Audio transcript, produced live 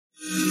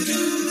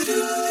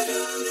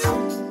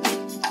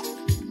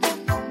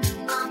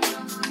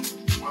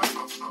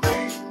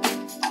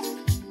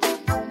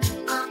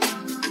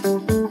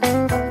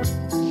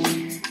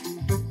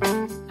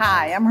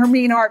Hi, I'm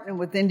Hermine Hartman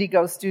with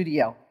Indigo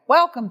Studio.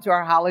 Welcome to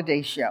our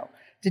holiday show.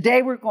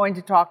 Today we're going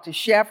to talk to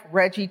Chef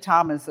Reggie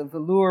Thomas of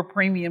Velour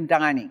Premium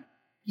Dining.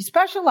 He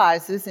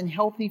specializes in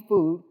healthy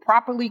food,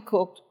 properly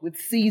cooked with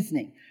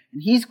seasoning.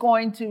 And he's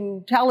going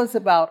to tell us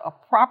about a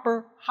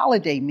proper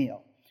holiday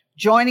meal.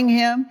 Joining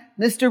him,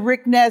 Mr.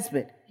 Rick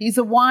Nesbitt. He's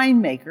a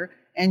winemaker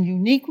and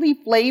uniquely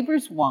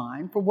flavors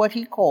wine for what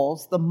he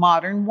calls the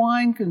modern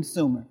wine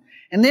consumer.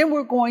 And then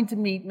we're going to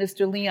meet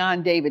Mr.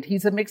 Leon David.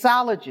 He's a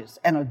mixologist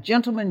and a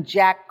Gentleman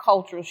Jack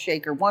cultural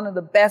shaker, one of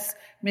the best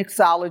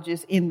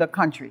mixologists in the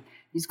country.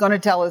 He's going to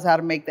tell us how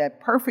to make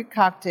that perfect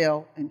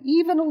cocktail and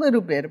even a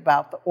little bit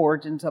about the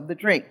origins of the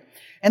drink.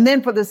 And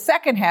then for the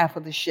second half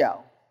of the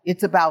show,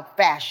 it's about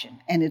fashion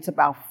and it's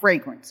about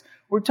fragrance.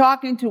 We're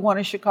talking to one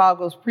of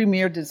Chicago's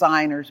premier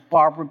designers,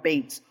 Barbara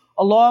Bates,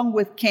 along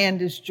with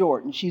Candace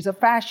Jordan. She's a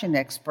fashion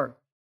expert.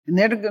 And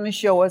they're going to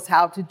show us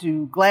how to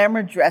do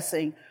glamour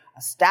dressing,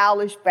 a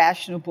stylish,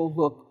 fashionable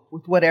look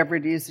with whatever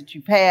it is that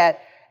you've had,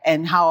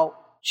 and how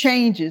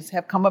changes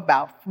have come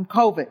about from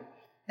COVID.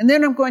 And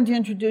then I'm going to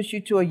introduce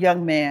you to a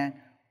young man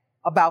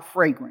about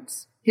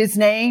fragrance. His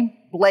name,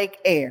 Blake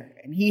Air,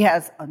 and he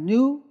has a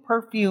new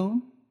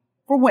perfume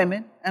for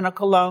women and a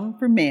cologne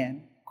for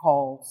men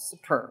called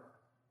Superb.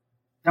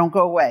 Don't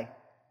go away.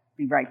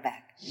 Be right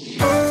back.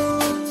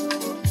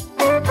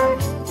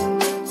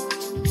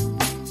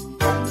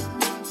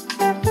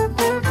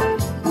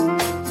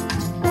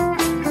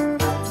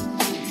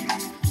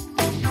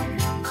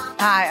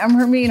 Hi, I'm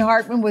Hermine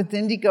Hartman with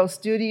Indigo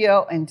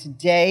Studio, and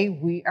today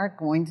we are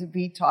going to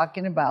be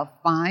talking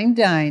about fine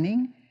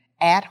dining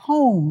at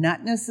home,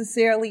 not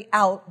necessarily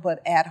out,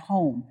 but at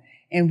home.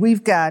 And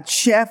we've got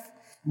Chef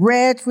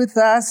Reg with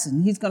us,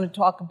 and he's going to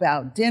talk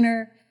about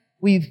dinner.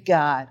 We've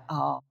got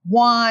a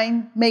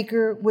wine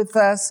maker with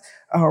us,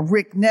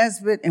 Rick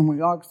Nesbitt, and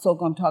we're also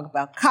going to talk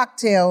about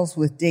cocktails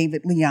with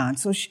David Leon.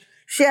 So,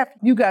 Chef,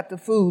 you got the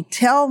food.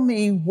 Tell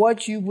me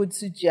what you would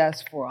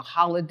suggest for a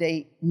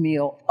holiday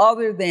meal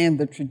other than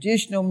the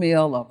traditional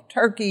meal of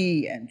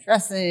turkey and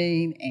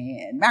dressing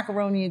and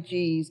macaroni and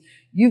cheese.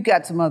 You've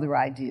got some other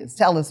ideas.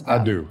 Tell us about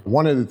it. I do.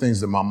 One of the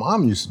things that my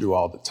mom used to do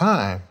all the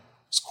time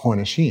was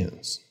Cornish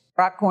hens.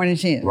 Rock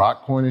Cornish hens.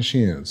 Rock Cornish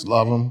hens.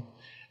 Love them.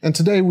 And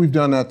today we've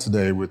done that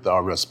today with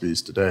our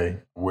recipes today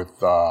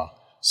with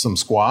some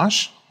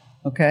squash.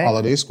 Okay.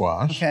 Holiday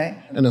squash. Okay.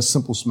 And a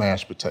simple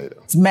smashed potato.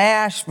 It's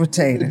mashed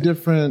potato. A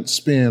different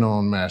spin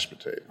on mashed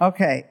potato.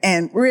 Okay.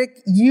 And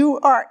Rick, you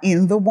are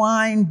in the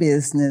wine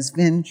business,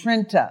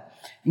 Vintrenta.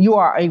 You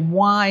are a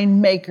wine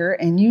maker,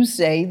 and you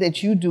say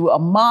that you do a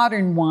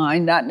modern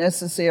wine, not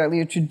necessarily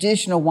a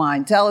traditional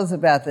wine. Tell us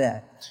about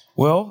that.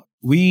 Well,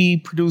 we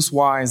produce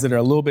wines that are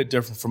a little bit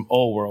different from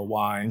old world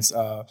wines.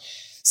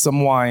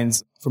 Some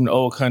wines from the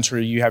old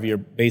country, you have your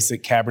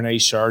basic Cabernet,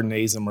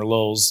 Chardonnays, and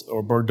Merlots,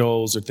 or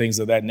Bordeaux's, or things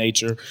of that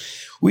nature.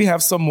 We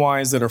have some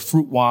wines that are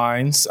fruit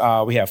wines.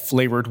 We have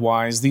flavored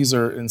wines. These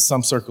are, in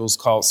some circles,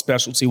 called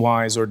specialty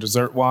wines or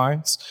dessert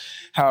wines.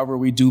 However,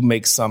 we do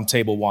make some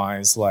table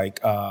wines like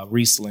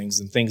Rieslings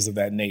and things of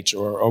that nature,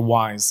 or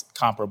wines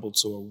comparable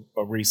to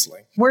a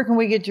Riesling. Where can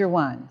we get your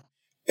wine?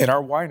 At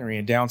our winery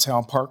in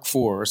downtown Park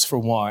Forest, for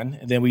one.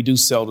 And then we do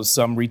sell to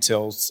some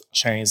retail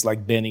chains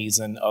like Benny's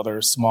and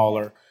other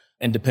smaller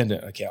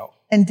independent account.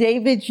 And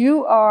David,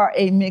 you are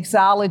a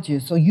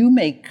mixologist, so you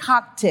make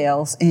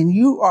cocktails, and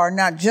you are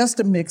not just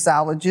a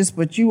mixologist,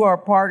 but you are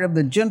part of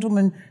the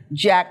Gentleman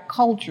Jack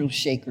Cultural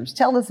Shakers.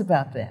 Tell us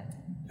about that.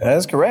 That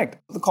is correct.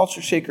 The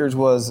Culture Shakers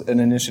was an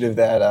initiative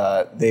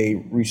that they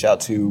reached out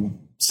to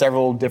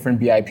several different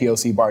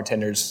BIPOC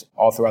bartenders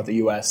all throughout the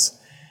U.S.,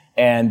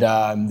 and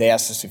they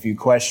asked us a few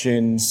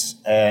questions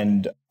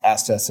and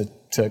asked us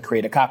to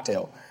create a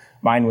cocktail.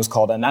 Mine was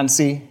called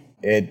Anansi.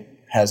 It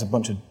has a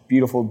bunch of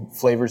beautiful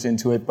flavors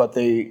into it, but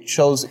they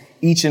chose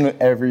each and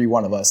every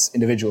one of us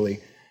individually.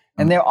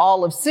 And they're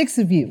all of 6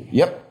 of you.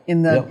 Yep.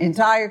 In the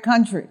entire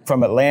country.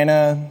 From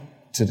Atlanta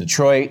to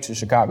Detroit to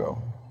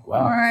Chicago.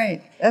 Wow. All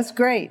right. That's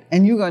great.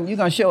 And you're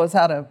gonna show us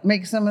how to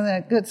make some of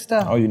that good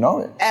stuff. Oh, you know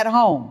it. At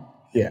home.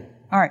 Yeah.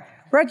 All right.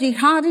 Reggie,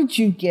 how did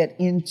you get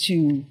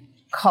into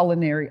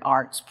culinary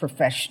arts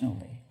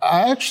professionally?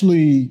 I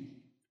actually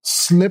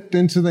slipped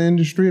into the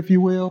industry, if you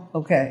will.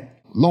 Okay.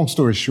 Long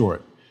story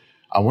short,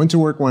 I went to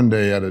work one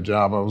day at a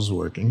job I was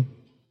working.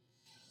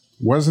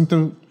 Wasn't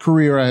the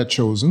career I had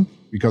chosen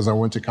because I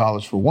went to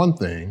college for one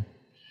thing.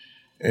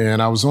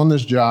 And I was on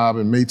this job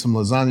and made some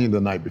lasagna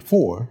the night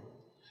before.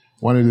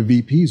 One of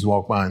the VPs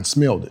walked by and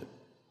smelled it.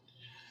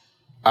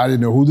 I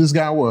didn't know who this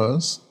guy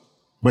was,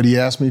 but he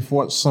asked me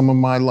for some of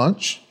my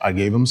lunch. I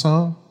gave him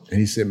some. And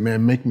he said,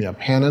 man, make me a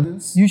pan of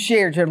this. You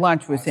shared your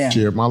lunch with him?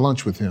 Shared my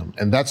lunch with him.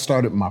 And that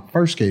started my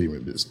first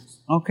catering business.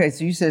 Okay,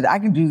 so you said, I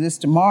can do this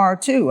tomorrow,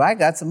 too. I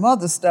got some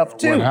other stuff,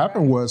 too. What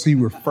happened was he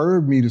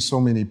referred me to so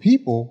many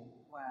people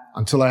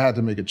until I had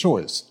to make a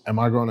choice. Am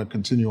I going to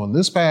continue on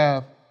this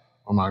path,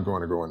 or am I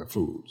going to go into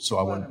food? So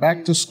I went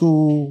back to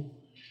school,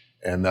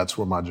 and that's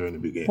where my journey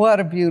began. What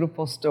a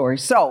beautiful story.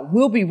 So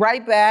we'll be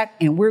right back,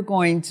 and we're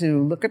going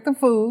to look at the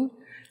food.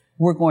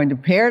 We're going to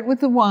pair it with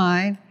the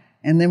wine,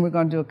 and then we're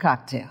going to do a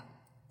cocktail.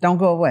 Don't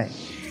go away.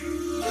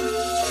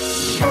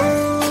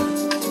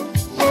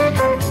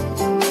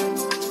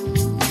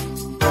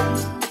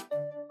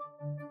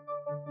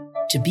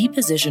 To be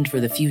positioned for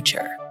the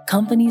future,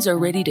 companies are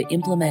ready to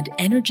implement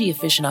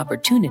energy-efficient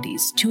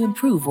opportunities to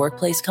improve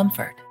workplace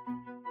comfort.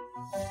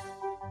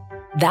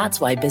 That's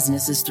why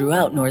businesses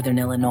throughout Northern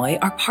Illinois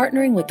are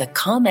partnering with the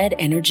ComEd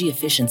Energy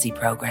Efficiency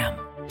Program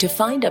to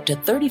find up to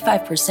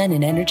 35%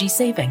 in energy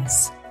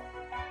savings.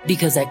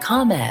 Because at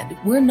ComEd,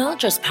 we're not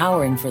just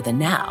powering for the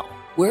now,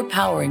 we're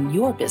powering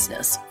your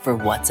business for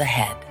what's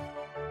ahead.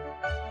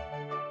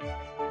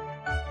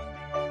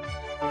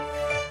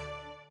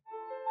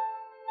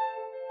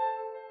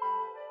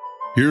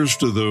 Here's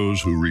to those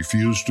who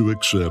refuse to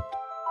accept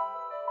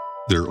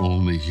they're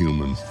only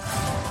human.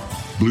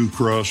 Blue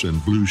Cross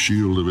and Blue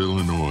Shield of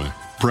Illinois,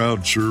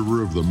 proud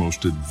server of the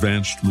most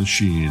advanced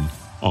machine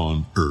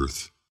on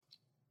Earth.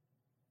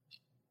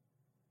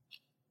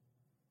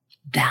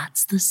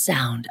 That's the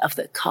sound of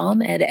the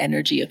ComEd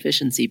Energy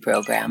Efficiency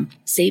Program,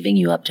 saving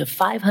you up to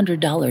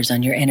 $500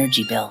 on your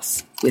energy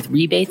bills, with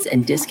rebates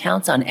and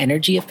discounts on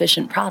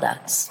energy-efficient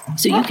products,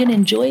 so you can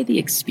enjoy the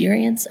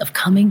experience of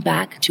coming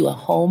back to a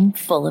home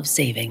full of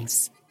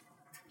savings.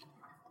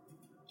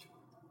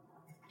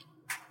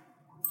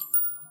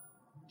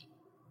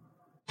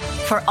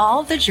 For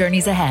all the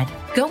journeys ahead,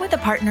 go with a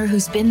partner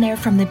who's been there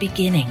from the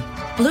beginning.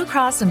 Blue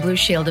Cross and Blue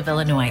Shield of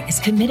Illinois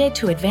is committed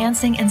to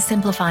advancing and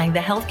simplifying the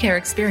healthcare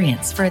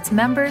experience for its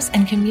members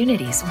and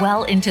communities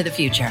well into the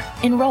future.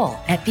 Enroll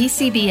at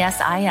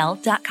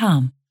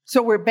bcbsil.com.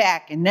 So we're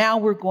back, and now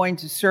we're going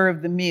to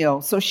serve the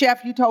meal. So,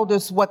 Chef, you told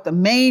us what the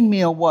main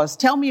meal was.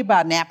 Tell me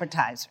about an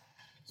appetizer.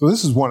 So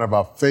this is one of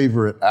our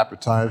favorite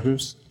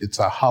appetizers. It's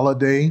a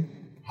holiday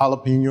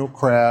jalapeno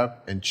crab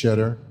and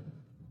cheddar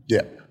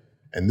dip.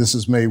 And this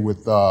is made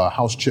with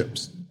house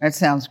chips. That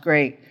sounds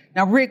great.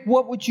 Now, Rick,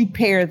 what would you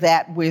pair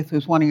that with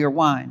one of your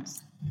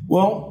wines?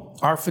 Well,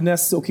 our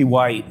Finesse Silky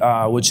White,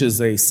 which is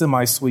a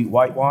semi-sweet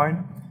white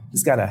wine,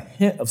 it's got a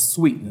hint of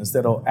sweetness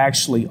that'll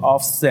actually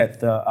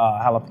offset the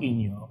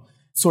jalapeno,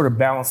 sort of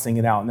balancing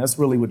it out. And that's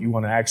really what you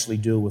want to actually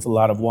do with a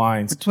lot of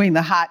wines. Between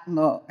the hot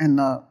and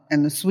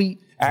the sweet?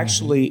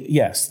 Actually,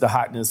 yes, the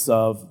hotness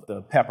of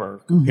the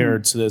pepper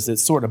compared to this, it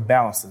sort of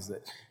balances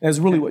it. And it's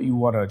really what you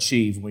want to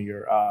achieve when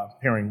you're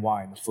pairing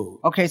wine and food.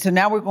 Okay, so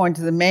now we're going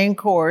to the main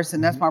course,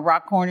 and that's my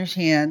rock Cornish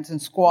hens and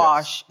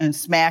squash and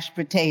smashed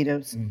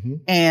potatoes.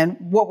 And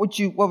what would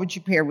you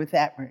pair with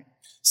that, Rick?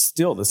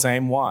 Still the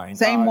same wine.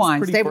 Same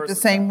wine. Stay with the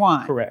same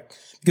wine. Correct.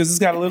 Because it's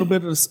got a little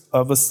bit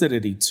of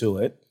acidity to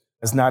it.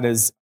 It's not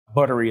as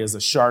buttery as a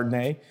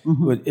Chardonnay,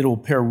 but it'll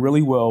pair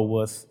really well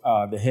with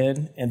the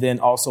hen and then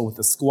also with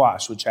the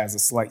squash, which has a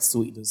slight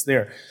sweetness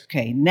there.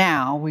 Okay,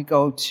 now we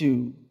go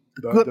to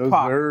the good dessert.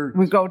 part.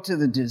 We go to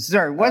the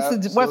dessert. What's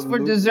for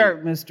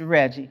dessert, Mr.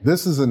 Reggie?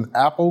 This is an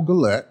apple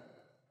galette.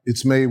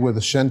 It's made with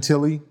a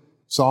chantilly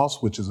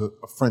sauce, which is a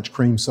French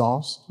cream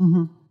sauce.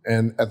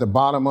 And at the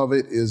bottom of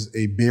it is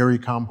a berry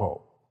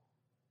compote.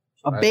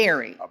 A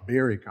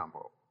berry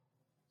compote.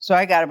 So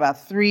I got about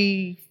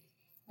 3-4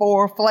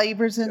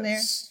 flavors in there?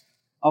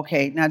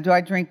 Okay, now do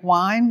I drink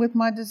wine with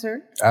my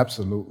dessert?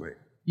 Absolutely.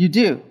 You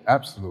do?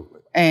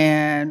 Absolutely.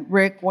 And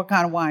Rick, what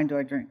kind of wine do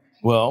I drink?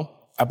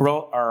 Well, I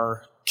brought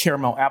our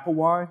caramel apple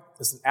wine.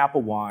 It's an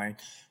apple wine.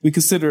 We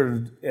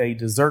consider it a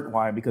dessert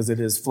wine because it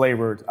is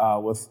flavored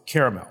with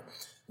caramel.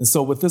 And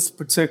so with this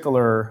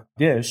particular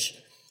dish,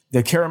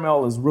 the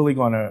caramel is really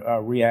going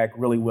to react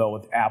really well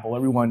with apple.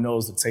 Everyone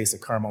knows the taste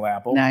of caramel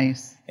apple.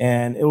 Nice.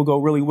 And it will go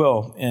really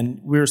well. And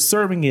we're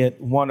serving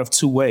it one of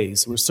two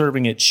ways. We're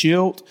serving it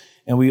chilled,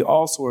 and we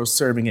also are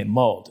serving it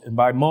mulled. And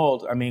by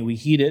mulled, I mean we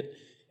heat it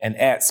and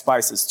add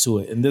spices to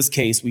it. In this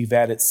case, we've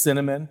added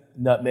cinnamon,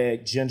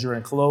 nutmeg, ginger,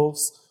 and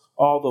cloves.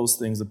 All those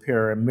things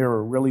appear and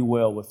mirror really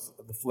well with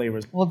the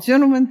flavors. Well,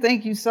 gentlemen,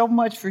 thank you so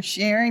much for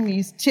sharing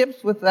these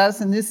tips with us.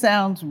 And this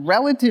sounds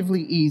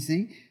relatively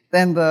easy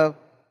than the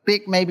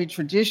big, maybe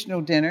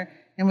traditional dinner.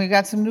 And we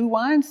got some new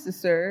wines to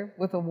serve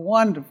with a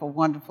wonderful,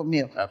 wonderful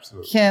meal.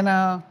 Absolutely. Can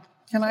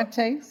I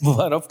taste?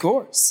 But of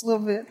course. A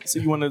little bit. So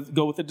you want to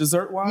go with the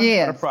dessert wine?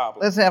 Yeah. Not a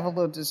problem. Let's have a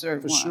little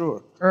dessert For wine.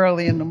 sure.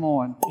 Early in the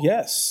morning.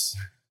 Yes.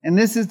 And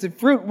this is the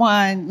fruit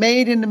wine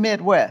made in the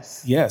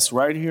Midwest. Yes,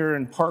 right here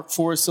in Park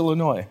Forest,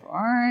 Illinois. All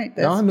right,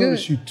 that's Now, I good.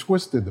 noticed you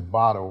twisted the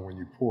bottle when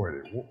you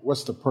poured it.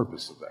 What's the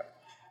purpose of that?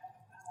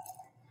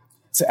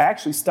 To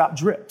actually stop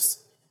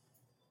drips.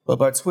 But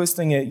by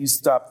twisting it, you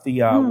stop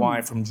the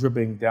wine from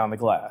dripping down the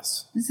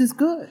glass. This is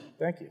good.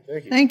 Thank you.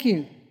 Thank you. Thank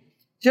you.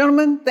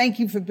 Gentlemen, thank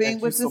you for being Thank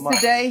you with so us much.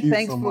 today. Thank you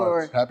Thanks so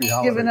for much. Happy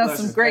holidays. giving us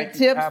Pleasure. some great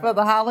Thank you. tips for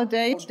the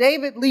holidays.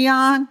 David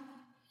Leon,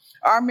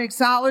 our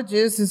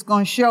mixologist, is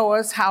going to show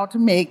us how to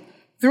make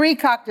 3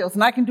 cocktails.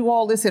 And I can do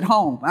all this at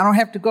home. I don't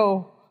have to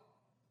go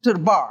to the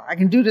bar. I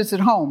can do this at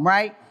home,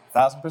 right?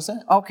 1,000%.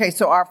 Okay,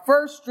 so our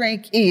first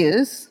drink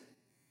is?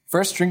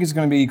 First drink is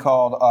going to be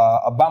called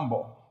a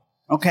bambo.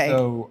 Okay.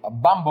 So a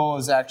bambo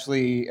is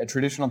actually a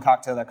traditional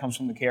cocktail that comes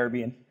from the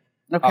Caribbean.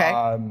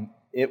 Okay.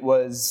 It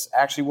was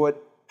actually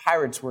what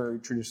pirates were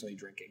traditionally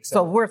drinking.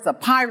 So where's a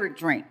pirate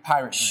drink?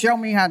 Pirate drink. Show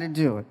me how to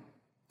do it.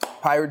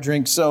 Pirate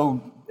drink.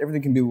 So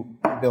everything can be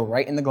built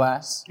right in the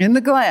glass. In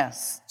the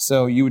glass.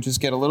 So you would just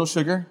get a little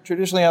sugar.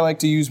 Traditionally, I like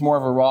to use more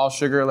of a raw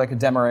sugar, like a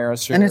Demerara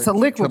sugar. And it's a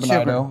liquid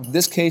sugar. In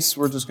this case,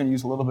 we're just going to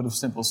use a little bit of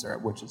simple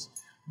syrup, which is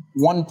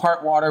 1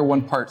 part water,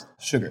 1 part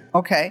sugar.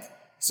 Okay.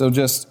 So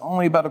just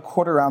only about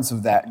 1/4 ounce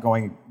of that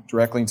going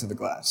directly into the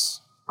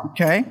glass.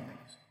 Okay.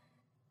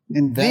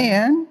 And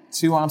then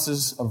 2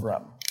 ounces of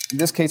rum. In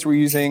this case, we're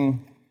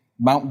using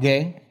Mount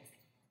Gay.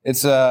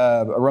 It's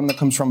a rum that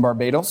comes from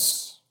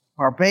Barbados.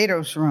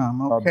 Barbados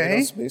rum. Okay.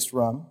 Barbados-based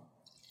rum.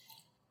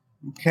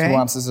 Okay. 2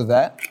 ounces of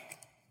that.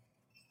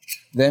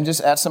 Then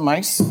just add some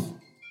ice.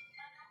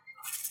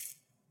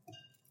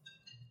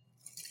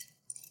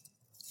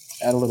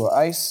 Add a little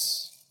ice.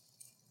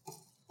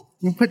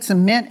 You put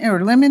some mint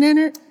or lemon in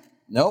it?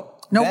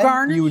 Nope. No then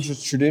garnish? You would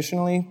just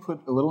traditionally put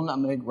a little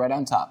nutmeg right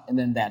on top, and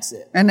then that's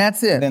it. And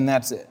that's it? Then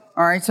that's it.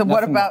 All right, so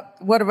Nothing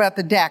what about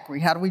the daiquiri?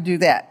 How do we do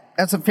that?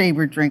 That's a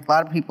favorite drink. A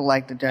lot of people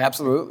like the daiquiri.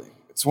 Absolutely.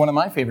 It's one of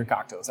my favorite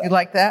cocktails. You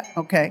like that?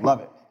 Okay.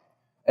 Love it.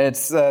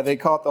 It's they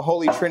call it the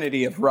holy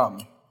trinity of rum.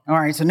 All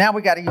right, so now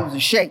we got to use a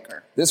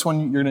shaker. This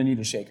one, you're going to need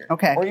a shaker.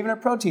 Okay. Or even a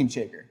protein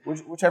shaker,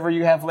 whichever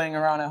you have laying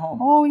around at home.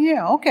 Oh,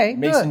 yeah, okay,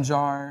 Mason good.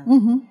 jar.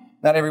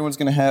 Not everyone's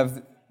going to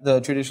have the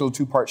traditional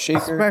 2-part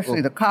shaker.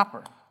 Especially the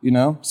copper. You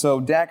know?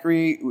 So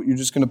daiquiri, you're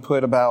just going to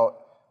put about,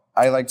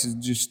 I like to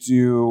just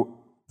do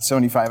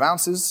 75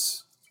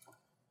 ounces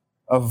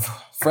of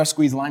fresh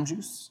squeezed lime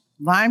juice.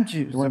 Lime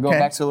juice, You want to go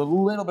back to a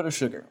little bit of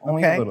sugar.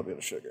 Only a little bit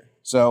of sugar.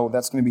 So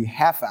that's going to be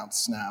 1/2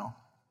 ounce now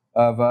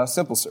of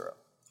simple syrup.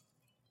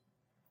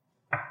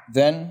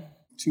 Then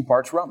 2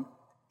 parts rum.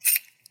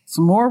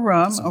 Some more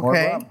rum, Some more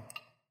rum.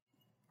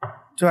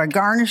 Do I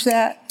garnish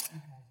that?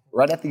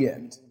 Right at the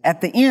end.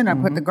 At the end, I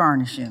put the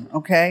garnish in,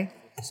 okay?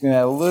 Just going to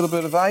add a little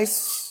bit of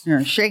ice. You're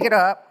going to shake it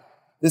up.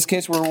 In this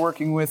case, we're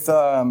working with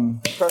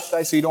crushed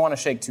ice, so you don't want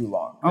to shake too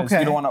long. Okay.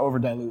 You don't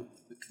want to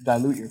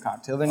dilute your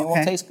cocktail, then it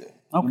won't taste good.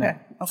 Okay, You know?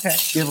 okay.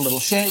 Give it a little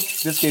shake.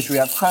 In this case, we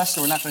have crust,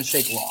 so we're not going to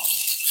shake long.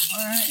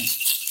 All right.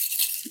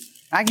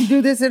 I can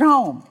do this at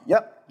home.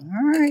 Yep.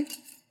 All right.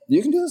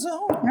 You can do this at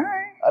home. All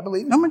right. I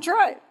believe in I'm you. going to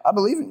try it. I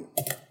believe in you.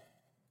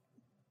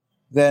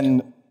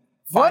 Then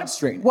fine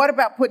strain. What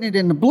about putting it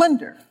in the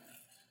blender?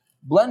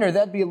 Blender,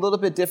 that'd be a little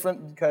bit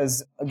different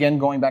because, again,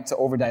 going back to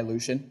over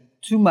dilution.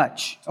 Too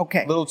much.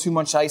 Okay. A little too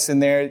much ice in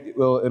there,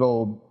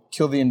 it'll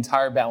kill the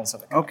entire balance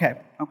of the cocktail.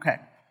 Okay.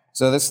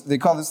 So they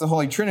call this the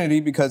Holy Trinity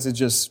because it's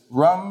just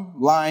rum,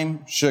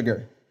 lime,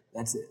 sugar.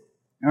 That's it.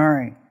 All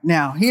right.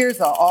 Now, here's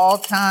an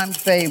all-time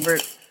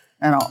favorite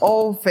and an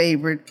old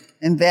favorite,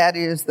 and that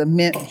is the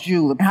mint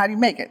julep. How do you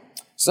make it?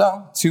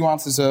 So 2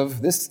 ounces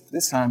of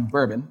this time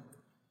bourbon.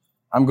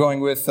 I'm going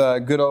with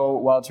good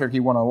old Wild Turkey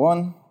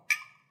 101.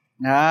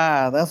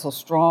 Ah, that's a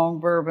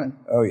strong bourbon.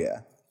 Oh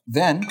yeah.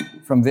 Then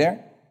from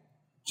there,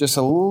 just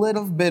a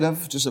little bit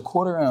of just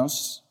 1/4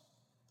 ounce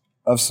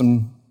of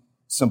some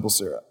simple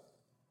syrup.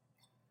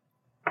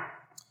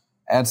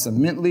 Add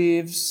some mint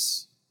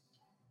leaves.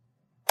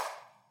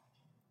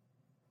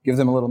 Give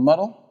them a little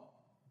muddle.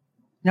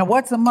 Now,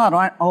 what's a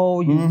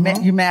muddle?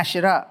 You mash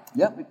it up.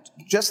 Yep,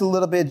 just a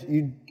little bit.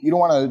 You don't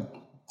want to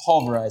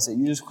pulverize it.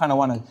 You just kind of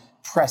want to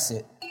press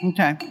it.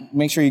 Okay.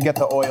 Make sure you get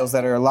the oils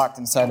that are locked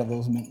inside of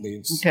those mint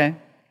leaves. Okay.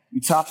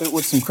 You top it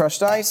with some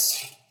crushed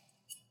ice.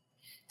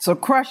 So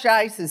crushed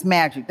ice is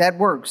magic. That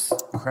works.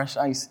 Crushed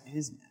ice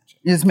is magic.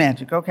 Is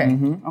magic. Okay.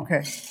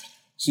 Okay.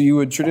 So you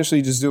would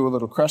traditionally just do a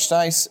little crushed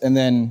ice and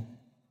then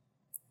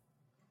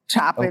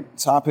Top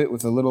it.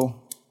 with a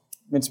little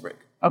mince break.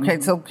 Okay.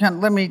 So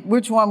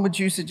which one would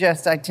you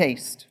suggest I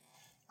taste?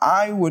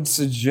 I would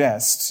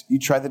suggest you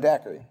try the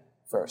daiquiri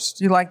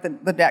first. You like the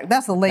daiquiri?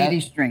 That's a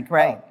ladies' drink,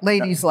 right?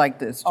 Ladies like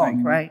this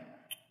drink, right?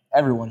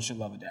 Everyone should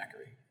love a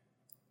daiquiri.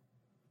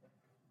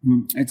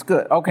 It's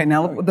good. Okay,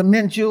 now the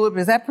mint julep,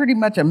 is that pretty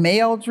much a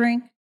male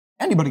drink?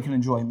 Anybody can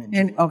enjoy mint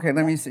julep. Okay,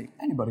 let me see.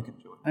 Anybody can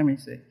enjoy it. Let me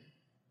see.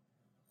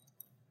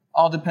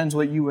 All depends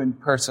what you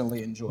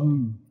personally enjoy.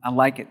 I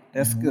like it.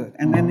 That's good.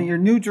 And then your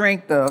new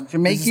drink, the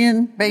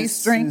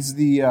Jamaican-based drink? This is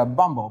the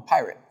Bumbo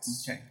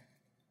Pirates. Okay.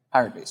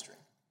 Pirate-based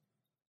drink.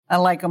 I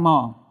like them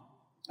all.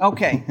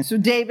 Okay, so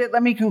David,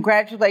 let me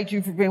congratulate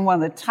you for being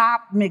one of the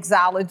top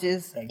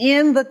mixologists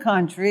in the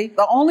country,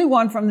 the only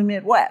one from the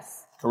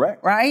Midwest.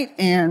 Correct. Right?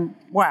 And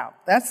wow,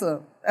 that's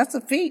a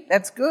feat.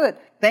 That's good.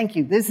 Thank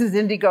you. This is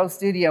Indigo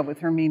Studio with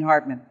Hermine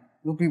Hartman.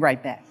 We'll be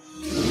right back.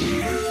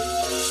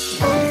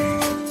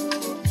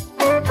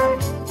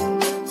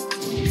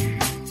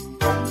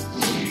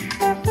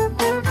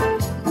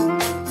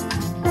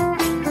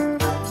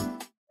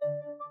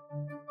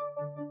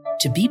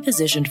 To be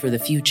positioned for the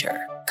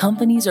future,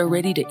 companies are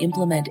ready to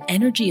implement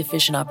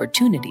energy-efficient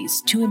opportunities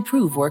to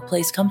improve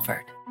workplace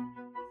comfort.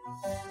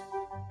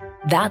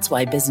 That's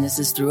why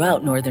businesses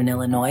throughout Northern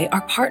Illinois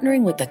are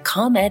partnering with the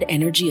ComEd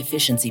Energy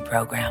Efficiency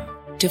Program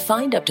to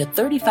find up to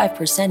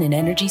 35% in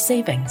energy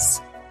savings.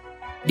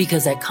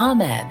 Because at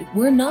ComEd,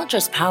 we're not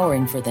just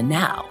powering for the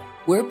now,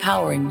 we're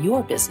powering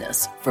your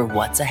business for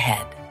what's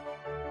ahead.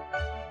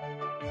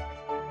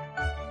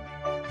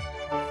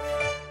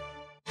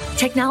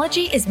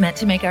 Technology is meant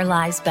to make our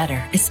lives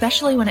better,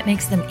 especially when it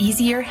makes them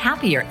easier,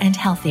 happier, and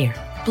healthier.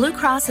 Blue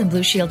Cross and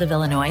Blue Shield of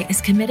Illinois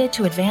is committed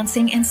to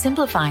advancing and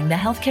simplifying the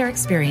healthcare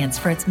experience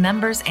for its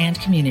members and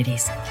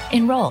communities.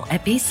 Enroll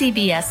at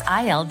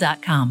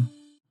bcbsil.com.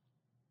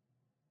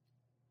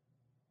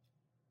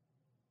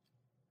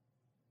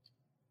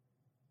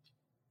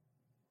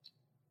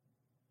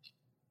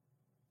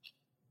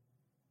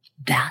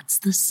 That's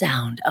the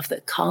sound of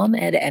the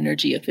ComEd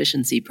Energy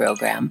Efficiency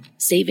Program,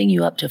 saving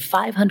you up to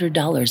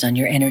 $500 on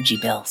your energy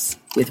bills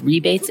with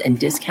rebates and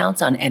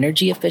discounts on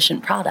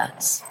energy-efficient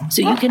products,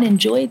 so you can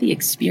enjoy the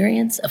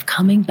experience of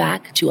coming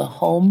back to a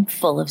home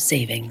full of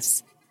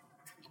savings.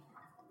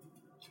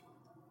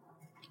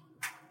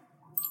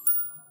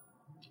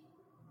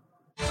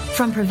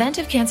 From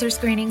preventive cancer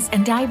screenings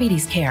and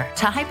diabetes care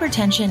to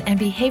hypertension and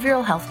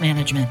behavioral health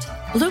management,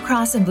 Blue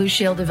Cross and Blue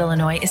Shield of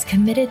Illinois is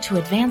committed to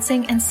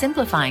advancing and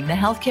simplifying the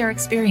healthcare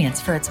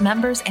experience for its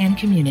members and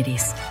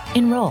communities.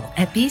 Enroll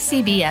at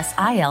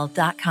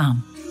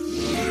bcbsil.com.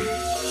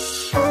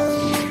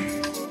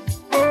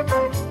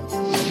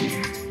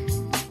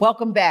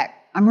 Welcome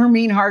back. I'm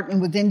Hermine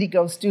Hartman with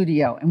Indigo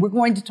Studio, and we're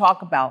going to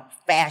talk about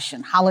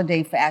fashion,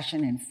 holiday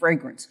fashion, and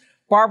fragrance.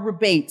 Barbara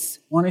Bates,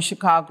 one of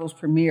Chicago's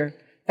premier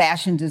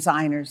fashion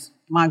designers,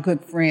 my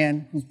good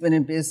friend who's been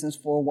in business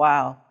for a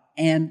while,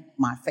 and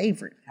my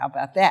favorite. How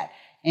about that?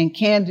 And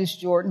Candace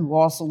Jordan, who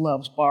also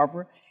loves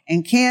Barbara.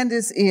 And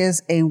Candace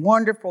is a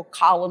wonderful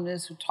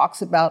columnist who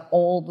talks about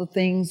all the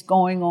things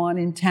going on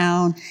in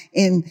town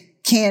in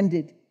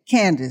Candid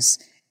Candace.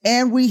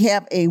 And we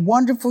have a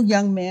wonderful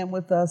young man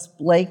with us,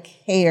 Blake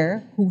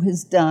Hare, who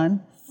has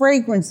done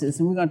fragrances.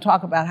 And we're going to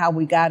talk about how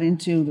we got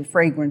into the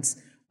fragrance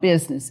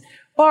business.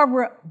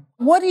 Barbara,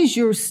 what is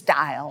your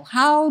style?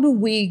 How do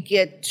we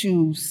get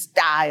to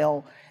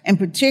style? And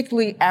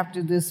particularly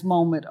after this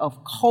moment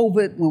of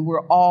COVID, when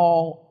we're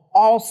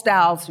all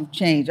styles have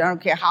changed. I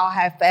don't care how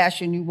high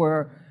fashion you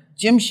were.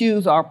 Gym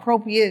shoes are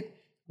appropriate.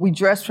 We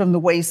dress from the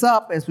waist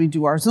up as we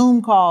do our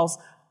Zoom calls.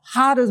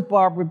 How does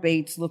Barbara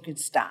Bates look at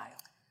style?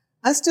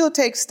 I still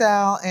take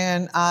style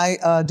and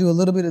I do a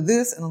little bit of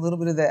this and a little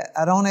bit of that.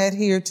 I don't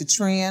adhere to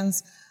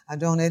trends. I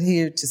don't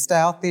adhere to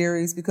style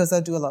theories because I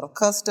do a lot of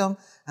custom.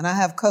 And I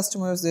have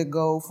customers that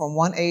go from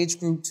one age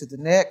group to the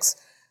next.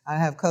 I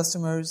have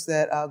customers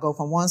that go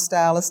from one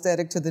style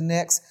aesthetic to the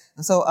next.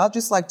 And so I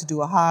just like to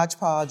do a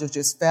hodgepodge of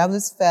just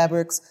fabulous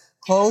fabrics,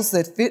 clothes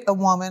that fit a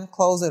woman,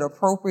 clothes that are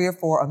appropriate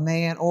for a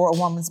man or a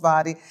woman's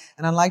body.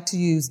 And I like to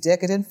use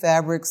decadent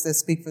fabrics that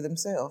speak for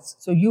themselves.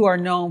 So you are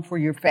known for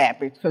your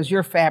fabrics because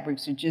your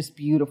fabrics are just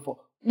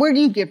beautiful. Where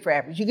do you get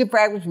fabrics? You get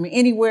fabrics from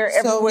anywhere,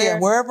 everywhere? So yeah,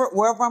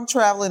 wherever I'm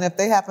traveling, if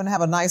they happen to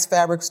have a nice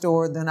fabric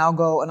store, then I'll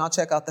go and I'll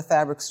check out the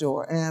fabric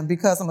store. And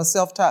because I'm a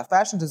self-taught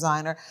fashion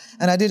designer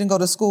and I didn't go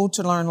to school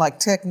to learn like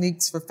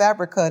techniques for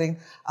fabric cutting,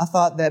 I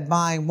thought that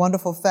buying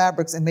wonderful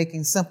fabrics and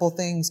making simple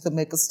things could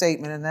make a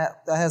statement, and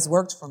that has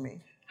worked for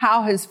me.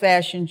 How has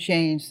fashion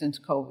changed since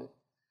COVID?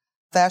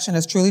 Fashion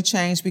has truly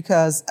changed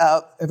because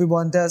they do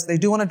want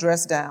to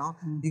dress down.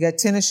 Mm-hmm. You got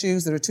tennis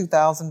shoes that are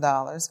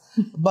 $2,000.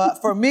 But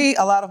for me,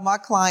 a lot of my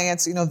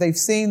clients, they've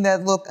seen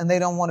that look and they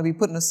don't want to be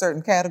put in a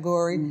certain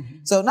category. Mm-hmm.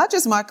 So not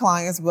just my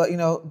clients, but,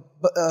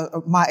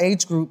 my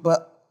age group,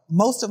 but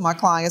most of my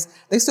clients,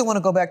 they still want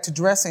to go back to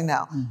dressing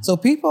now. Mm-hmm. So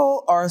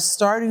people are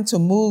starting to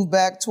move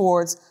back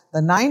towards the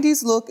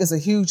 90s look is a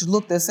huge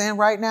look that's in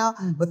right now,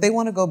 mm-hmm. but they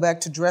want to go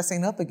back to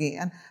dressing up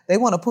again. They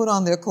want to put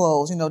on their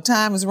clothes.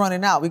 Time is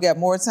running out. We got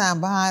more time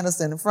behind us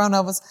than in front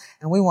of us,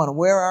 and we want to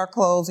wear our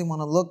clothes. We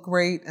want to look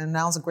great, and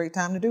now's a great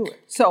time to do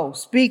it. So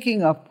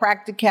speaking of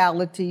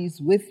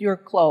practicalities with your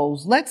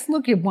clothes, let's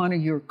look at one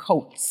of your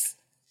coats.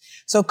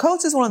 So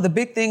coats is one of the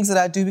big things that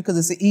I do because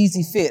it's an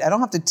easy fit. I don't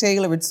have to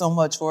tailor it so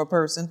much for a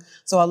person.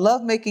 So I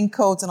love making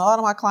coats, and a lot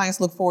of my clients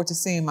look forward to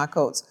seeing my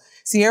coats.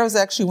 Sierra's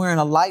actually wearing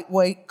a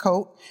lightweight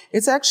coat.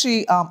 It's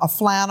actually a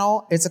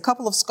flannel. It's a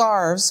couple of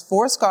scarves,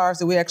 4 scarves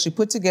that we actually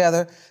put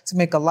together to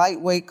make a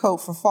lightweight coat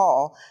for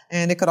fall.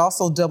 And it could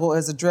also double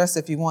as a dress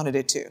if you wanted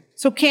it to.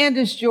 So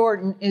Candace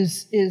Jordan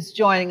is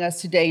joining us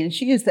today, and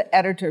she is the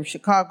editor of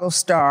Chicago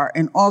Star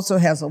and also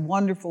has a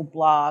wonderful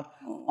blog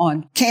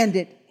on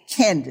Candid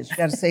Candace. You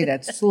got to say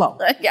that slow.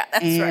 Yeah,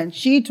 that's right. And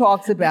she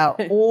talks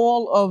about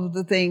all of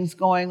the things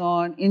going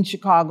on in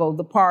Chicago,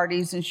 the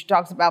parties, and she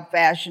talks about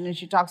fashion, and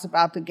she talks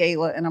about the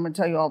gala, and I'm going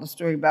to tell you all the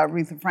story about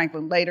Aretha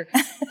Franklin later.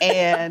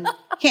 And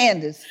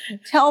Candace,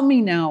 tell me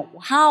now,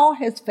 how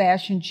has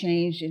fashion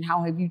changed, and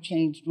how have you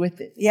changed with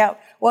it? Yeah.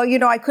 Well,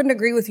 I couldn't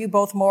agree with you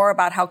both more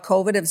about how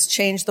COVID has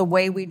changed the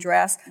way we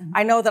dress. Mm-hmm.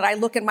 I know that I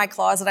look in my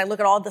closet, I look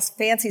at all this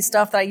fancy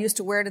stuff that I used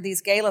to wear to these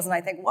galas, and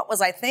I think, what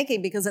was I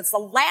thinking? Because it's the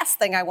last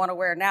thing I want to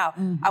wear now.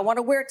 Mm-hmm. I want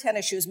to wear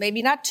tennis shoes,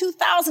 maybe not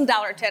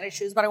 $2,000 tennis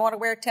shoes, but I want to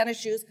wear tennis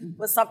shoes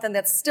with something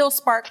that's still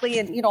sparkly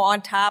and,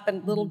 on top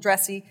and little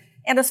dressy.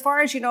 And as far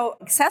as,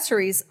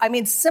 accessories, I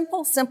mean,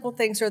 simple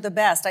things are the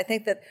best. I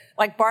think that,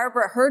 like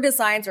Barbara, her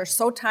designs are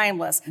so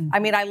timeless. I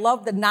mean, I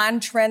love the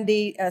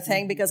non-trendy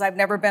thing because I've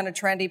never been a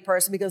trendy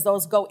person because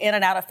those go in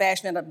and out of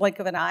fashion in a blink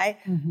of an eye.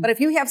 But if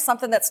you have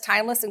something that's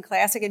timeless and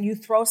classic and you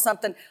throw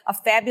something, a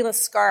fabulous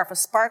scarf, a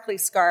sparkly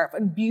scarf,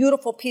 a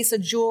beautiful piece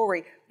of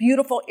jewelry,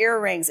 beautiful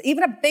earrings,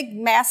 even a big,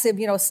 massive,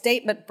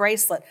 statement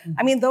bracelet.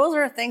 I mean, those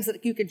are things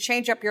that you can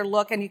change up your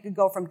look and you can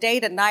go from day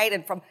to night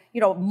and from,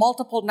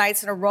 multiple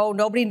nights in a row.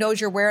 Nobody knows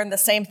you're wearing the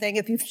same thing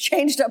if you've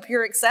changed up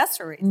your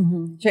accessories.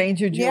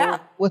 Change your jewelry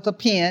with a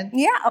pin.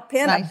 Yeah, a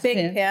pin, Nice a big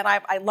pin. pin.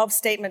 I love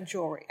statement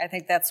jewelry. I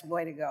think that's the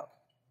way to go.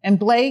 And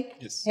Blake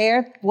Yes.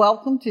 Hare,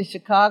 welcome to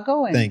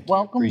Chicago and Thank you.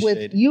 welcome Appreciate with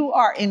it. you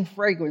are in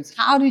fragrance.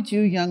 How did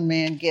you, young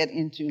man, get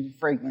into the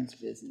fragrance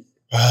business?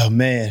 Oh,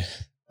 man.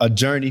 A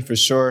journey for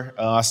sure.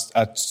 I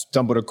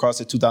stumbled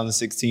across it.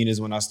 2016 is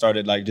when I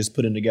started just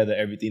putting together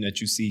everything that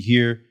you see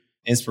here.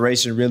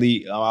 Inspiration,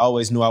 really, I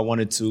always knew I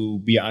wanted to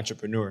be an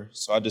entrepreneur.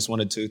 So I just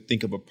wanted to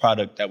think of a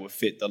product that would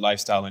fit the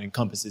lifestyle and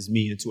encompasses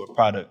me into a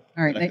product.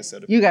 All right, that I could sell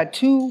to you got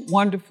two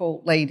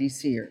wonderful ladies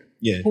here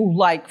who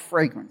like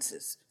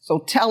fragrances. So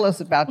tell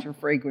us about your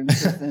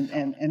fragrances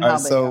and All how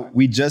right, they so are.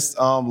 we just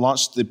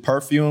launched the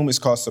perfume. It's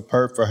called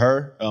Superb for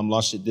Her.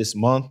 Launched it this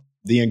month.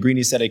 The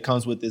ingredients that it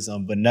comes with is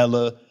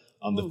vanilla,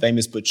 the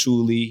famous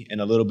patchouli, and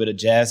a little bit of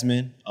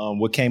jasmine.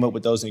 What came up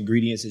with those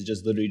ingredients is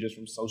just literally just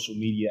from social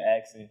media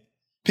accent.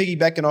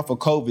 Piggybacking off of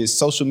COVID,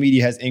 social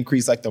media has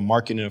increased the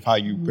marketing of how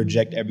you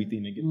project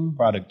everything and get the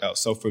product out.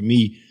 So for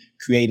me,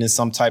 creating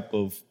some type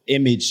of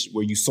image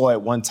where you saw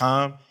it one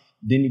time,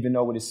 didn't even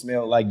know what it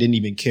smelled like, didn't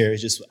even care.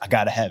 It's just, I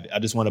gotta have it. I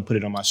just want to put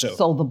it on my shelf.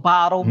 So the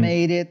bottle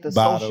made it, the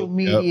Bottle, social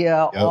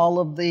media, yep. all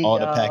of the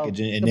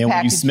packaging. And the then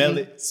when you smell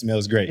packaging. it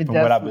smells great It from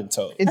does what I've smell- been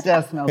told. It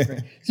does smell great.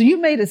 So you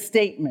made a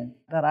statement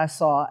that I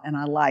saw and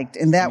I liked,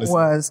 and that Listen.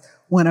 was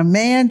when a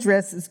man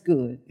dresses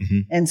good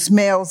and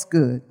smells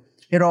good,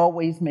 it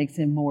always makes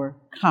him more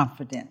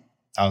confident.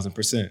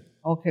 1000%.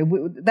 Okay,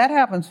 that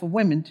happens for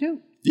women too.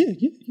 Yeah.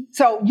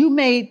 So you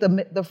made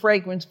the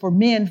fragrance for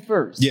men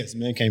first. Yes,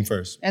 men came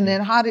first. And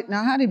then how did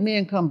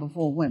men come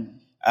before women?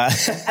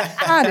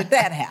 How did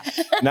that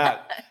happen?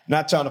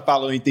 Not trying to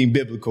follow anything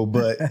biblical,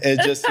 but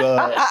it's just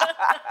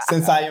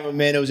since I am a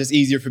man, it was just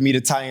easier for me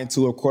to tie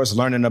into, of course,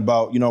 learning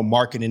about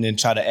marketing and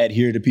try to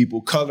adhere to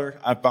people. Color,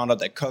 I found out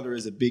that color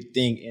is a big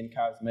thing in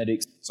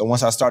cosmetics. So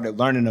once I started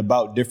learning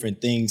about different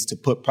things to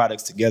put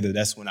products together,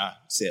 that's when I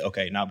said,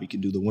 okay, now we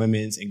can do the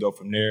women's and go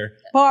from there.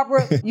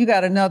 Barbara, you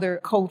got another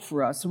coat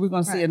for us. So we're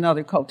going to see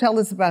another coat. Tell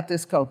us about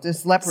this coat,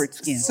 this leopard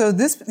skin. So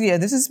this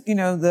is,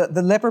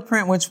 the leopard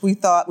print, which we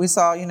saw,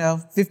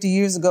 50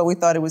 years ago, we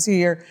thought it was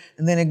here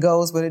and then it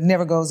goes, but it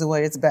never goes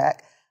away. It's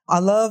back. I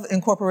love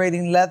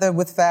incorporating leather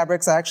with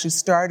fabrics. I actually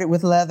started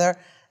with leather.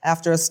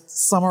 After a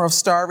summer of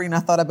starving, I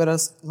thought I better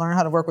learn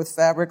how to work with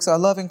fabric. So I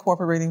love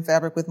incorporating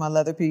fabric with my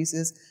leather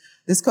pieces.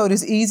 This coat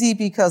is easy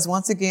because,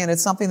 once again,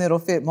 it's something that'll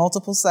fit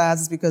multiple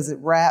sizes because it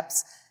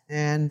wraps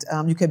and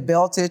you can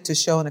belt it to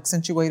show an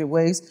accentuated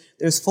waist.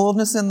 There's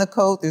fullness in the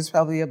coat. There's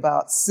probably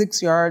about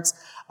 6 yards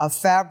of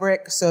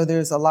fabric, so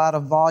there's a lot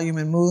of volume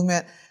and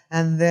movement.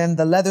 And then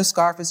the leather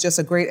scarf is just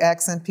a great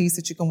accent piece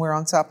that you can wear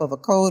on top of a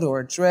coat or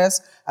a dress,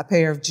 a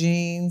pair of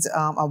jeans.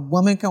 A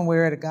woman can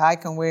wear it, a guy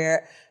can wear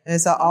it. And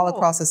it's an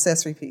all-across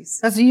accessory piece.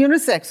 That's a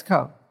unisex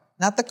coat.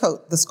 Not the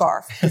coat, the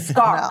scarf. The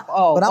scarf. No.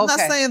 Oh, but I'm okay.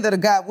 not saying that a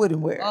guy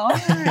wouldn't wear it. All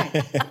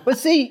right. But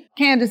see,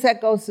 Candace,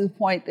 that goes to the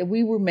point that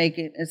we were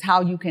making is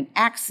how you can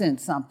accent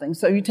something.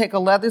 So you take a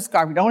leather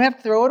scarf. You don't have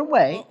to throw it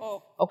away.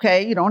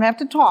 Okay? You don't have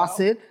to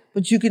toss it.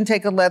 But you can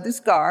take a leather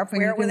scarf and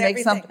Wear you it can with make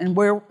everything. something and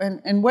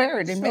wear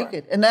it and make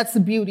it. And that's the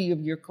beauty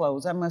of your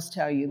clothes. I must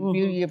tell you, the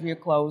beauty of your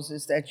clothes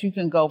is that you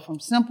can go from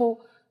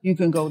simple, you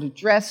can go to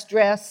dress.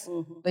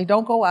 They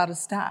don't go out of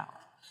style.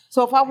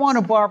 So if I want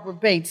a Barbara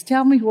Bates,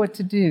 tell me what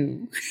to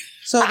do.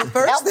 So the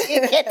first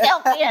thing,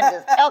 Tell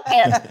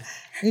Candace.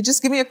 you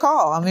just give me a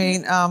call. I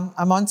mean,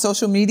 I'm on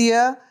social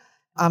media.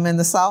 I'm in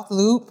the South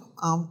Loop.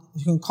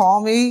 You can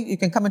call me. You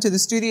can come into the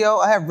studio.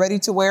 I have ready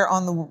to wear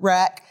on the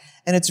rack,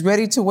 and it's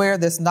ready to wear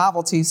this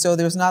novelty. So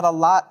there's not a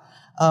lot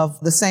of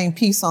the same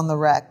piece on the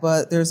rack,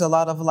 but there's a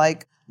lot of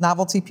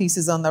novelty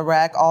pieces on the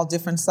rack, all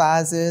different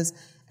sizes.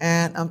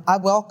 And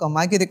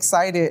I get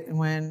excited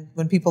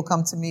when people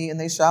come to me and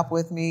they shop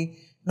with me,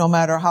 no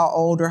matter how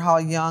old or how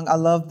young. I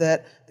love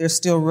that there's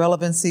still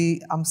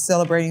relevancy. I'm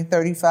celebrating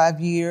 35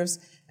 years,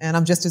 and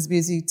I'm just as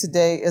busy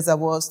today as I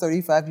was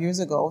 35 years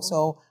ago.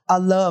 So I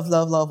love,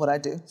 love, love what I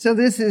do. So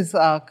this is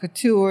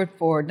couture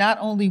for not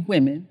only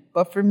women,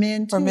 but for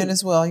men too. For men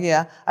as well,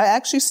 yeah. I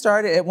actually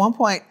started at one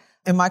point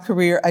in my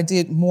career, I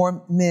did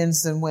more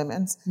men's than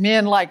women's.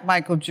 Men like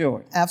Michael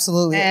Jordan.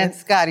 Absolutely. And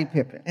Scottie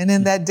Pippen. And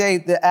in that day,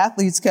 the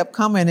athletes kept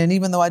coming, and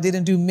even though I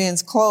didn't do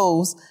men's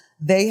clothes,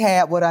 they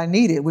had what I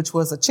needed, which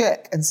was a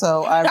check. And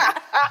so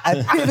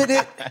I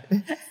pivoted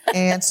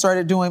and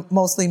started doing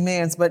mostly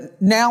men's. But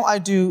now I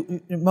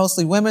do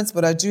mostly women's,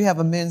 but I do have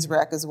a men's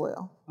rack as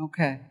well.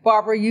 Okay.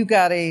 Barbara, you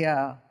got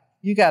a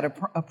You got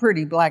a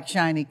pretty black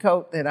shiny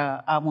coat that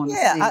I want to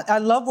see. Yeah, I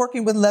love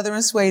working with leather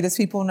and suede, as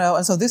people know.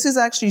 And so this is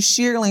actually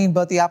shearling,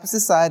 but the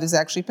opposite side is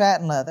actually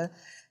patent leather.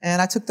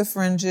 And I took the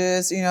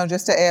fringes,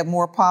 just to add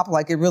more pop,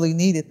 like it really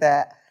needed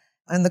that.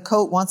 And the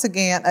coat, once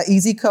again, an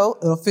easy coat.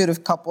 It'll fit a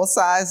couple of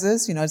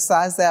sizes, it's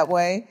sized that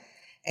way.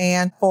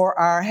 And for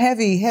our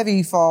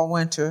heavy fall,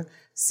 winter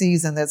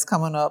season that's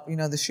coming up,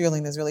 the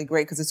shearling is really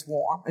great because it's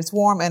warm. It's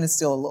warm and it's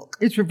still a look.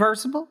 It's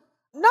reversible?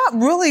 Not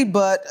really,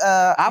 but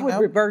I would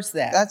reverse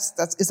that. That's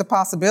it's a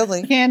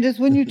possibility. Candace,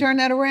 wouldn't you turn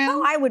that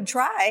around? Oh, I would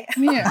try.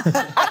 Yeah.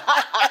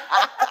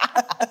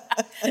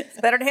 It's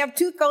better to have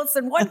two coats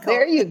than one coat.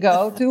 There you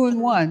go, 2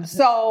 in 1.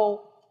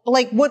 So,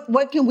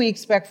 what can we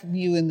expect from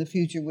you in the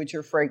future with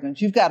your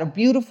fragrance? You've got a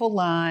beautiful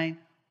line.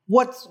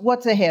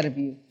 What's ahead of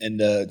you? In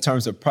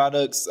terms of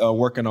products,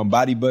 working on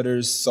body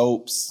butters,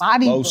 soaps,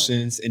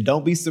 lotions. And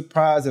don't be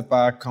surprised if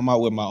I come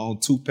out with my own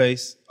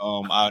toothpaste.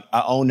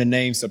 I own the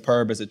name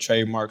Superb as a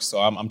trademark, so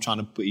I'm trying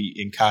to put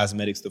in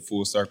cosmetics the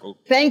full circle.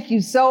 Thank you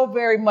so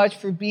very much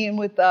for being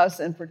with us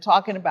and for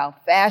talking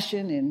about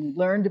fashion, and we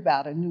learned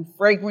about a new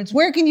fragrance.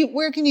 Where can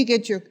you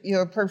get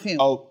your perfume?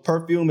 Oh,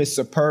 perfume is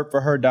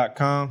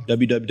superbforher.com,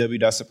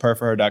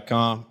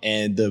 www.superbforher.com,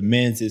 and the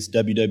men's is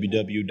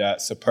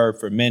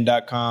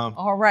www.superbformen.com.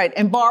 All right.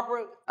 And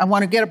Barbara, I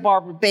want to get a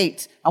Barbara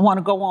Bates. I want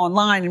to go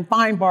online and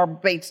find Barbara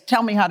Bates.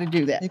 Tell me how to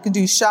do that. You can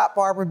do Shop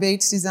Barbara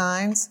Bates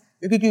Designs.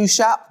 You could do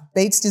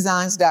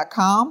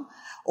shopbatesdesigns.com,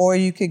 or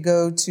you could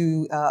go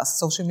to a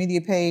social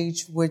media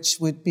page, which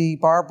would be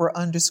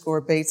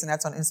Barbara_Bates, and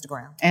that's on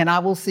Instagram. And I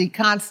will see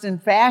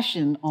Constant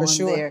Fashion on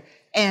there.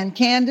 And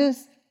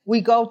Candace,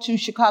 we go to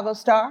Chicago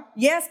Star?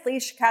 Yes,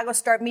 please,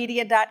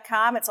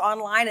 ChicagoStarMedia.com. It's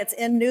online. It's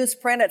in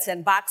newsprint. It's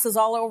in boxes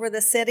all over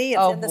the city.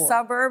 It's in the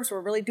suburbs.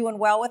 We're really doing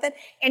well with it.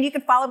 And you can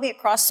follow me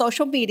across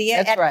social media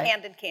at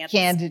Candid Candace.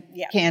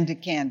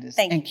 Candid Candace.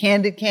 Thank you. And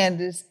Candid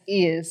Candace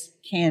is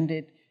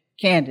Candid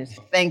Candace.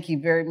 Thank you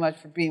very much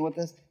for being with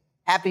us.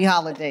 Happy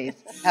holidays.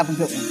 Have a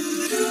good one.